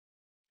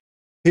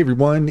Hey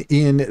everyone,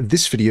 in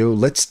this video,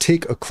 let's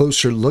take a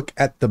closer look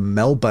at the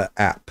Melba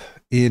app.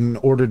 In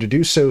order to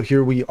do so,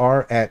 here we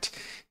are at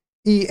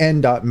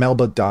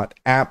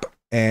en.melba.app,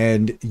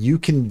 and you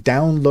can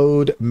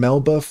download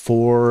Melba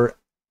for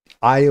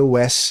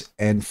iOS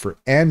and for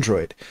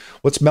Android.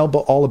 What's Melba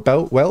all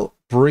about? Well,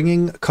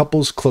 bringing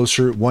couples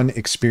closer one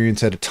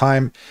experience at a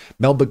time.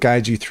 Melba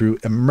guides you through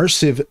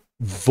immersive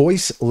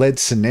voice-led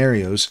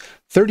scenarios,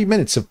 30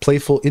 minutes of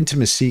playful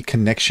intimacy,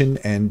 connection,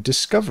 and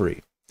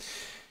discovery.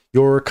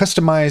 Your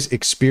customized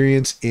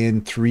experience in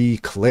 3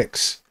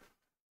 clicks.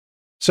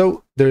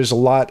 So there's a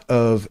lot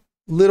of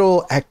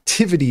little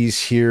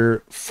activities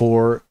here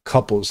for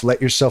couples.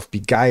 Let yourself be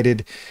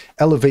guided,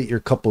 elevate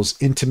your couple's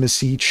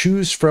intimacy,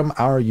 choose from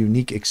our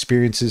unique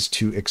experiences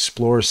to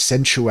explore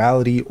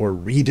sensuality or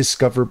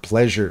rediscover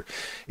pleasure,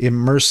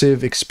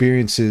 immersive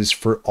experiences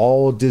for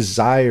all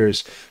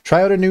desires.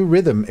 Try out a new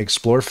rhythm,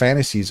 explore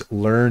fantasies,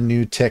 learn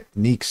new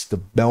techniques.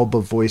 The Melba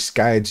voice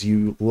guides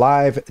you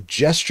live,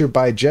 gesture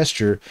by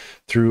gesture,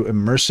 through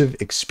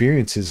immersive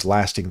experiences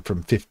lasting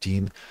from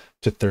 15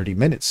 to 30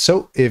 minutes.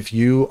 So if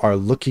you are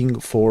looking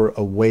for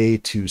a way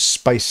to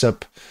spice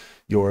up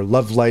your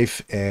love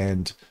life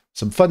and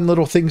some fun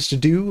little things to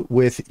do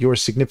with your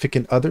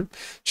significant other,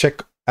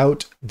 check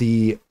out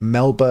the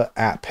Melba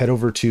app. Head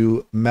over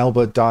to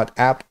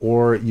melba.app,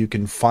 or you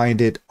can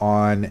find it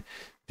on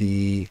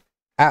the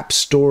App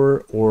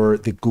Store or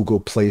the Google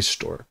Play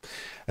Store.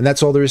 And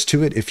that's all there is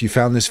to it. If you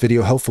found this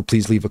video helpful,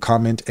 please leave a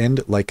comment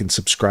and like and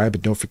subscribe.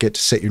 And don't forget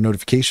to set your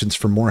notifications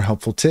for more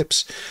helpful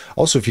tips.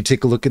 Also, if you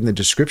take a look in the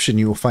description,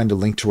 you will find a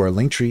link to our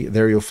Linktree.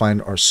 There you'll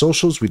find our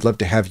socials. We'd love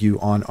to have you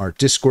on our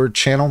Discord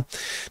channel.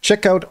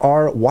 Check out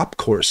our WAP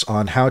course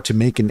on how to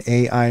make an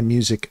AI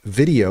music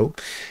video.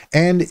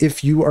 And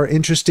if you are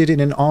interested in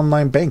an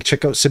online bank,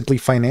 check out Simply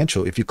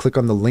Financial. If you click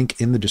on the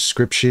link in the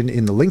description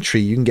in the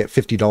Linktree, you can get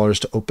 $50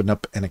 to open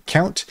up an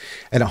account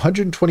and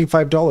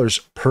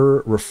 $125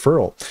 per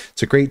referral.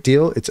 It's a great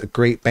deal. It's a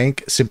great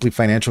bank. Simply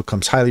Financial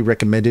comes highly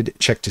recommended.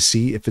 Check to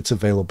see if it's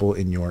available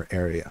in your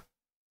area.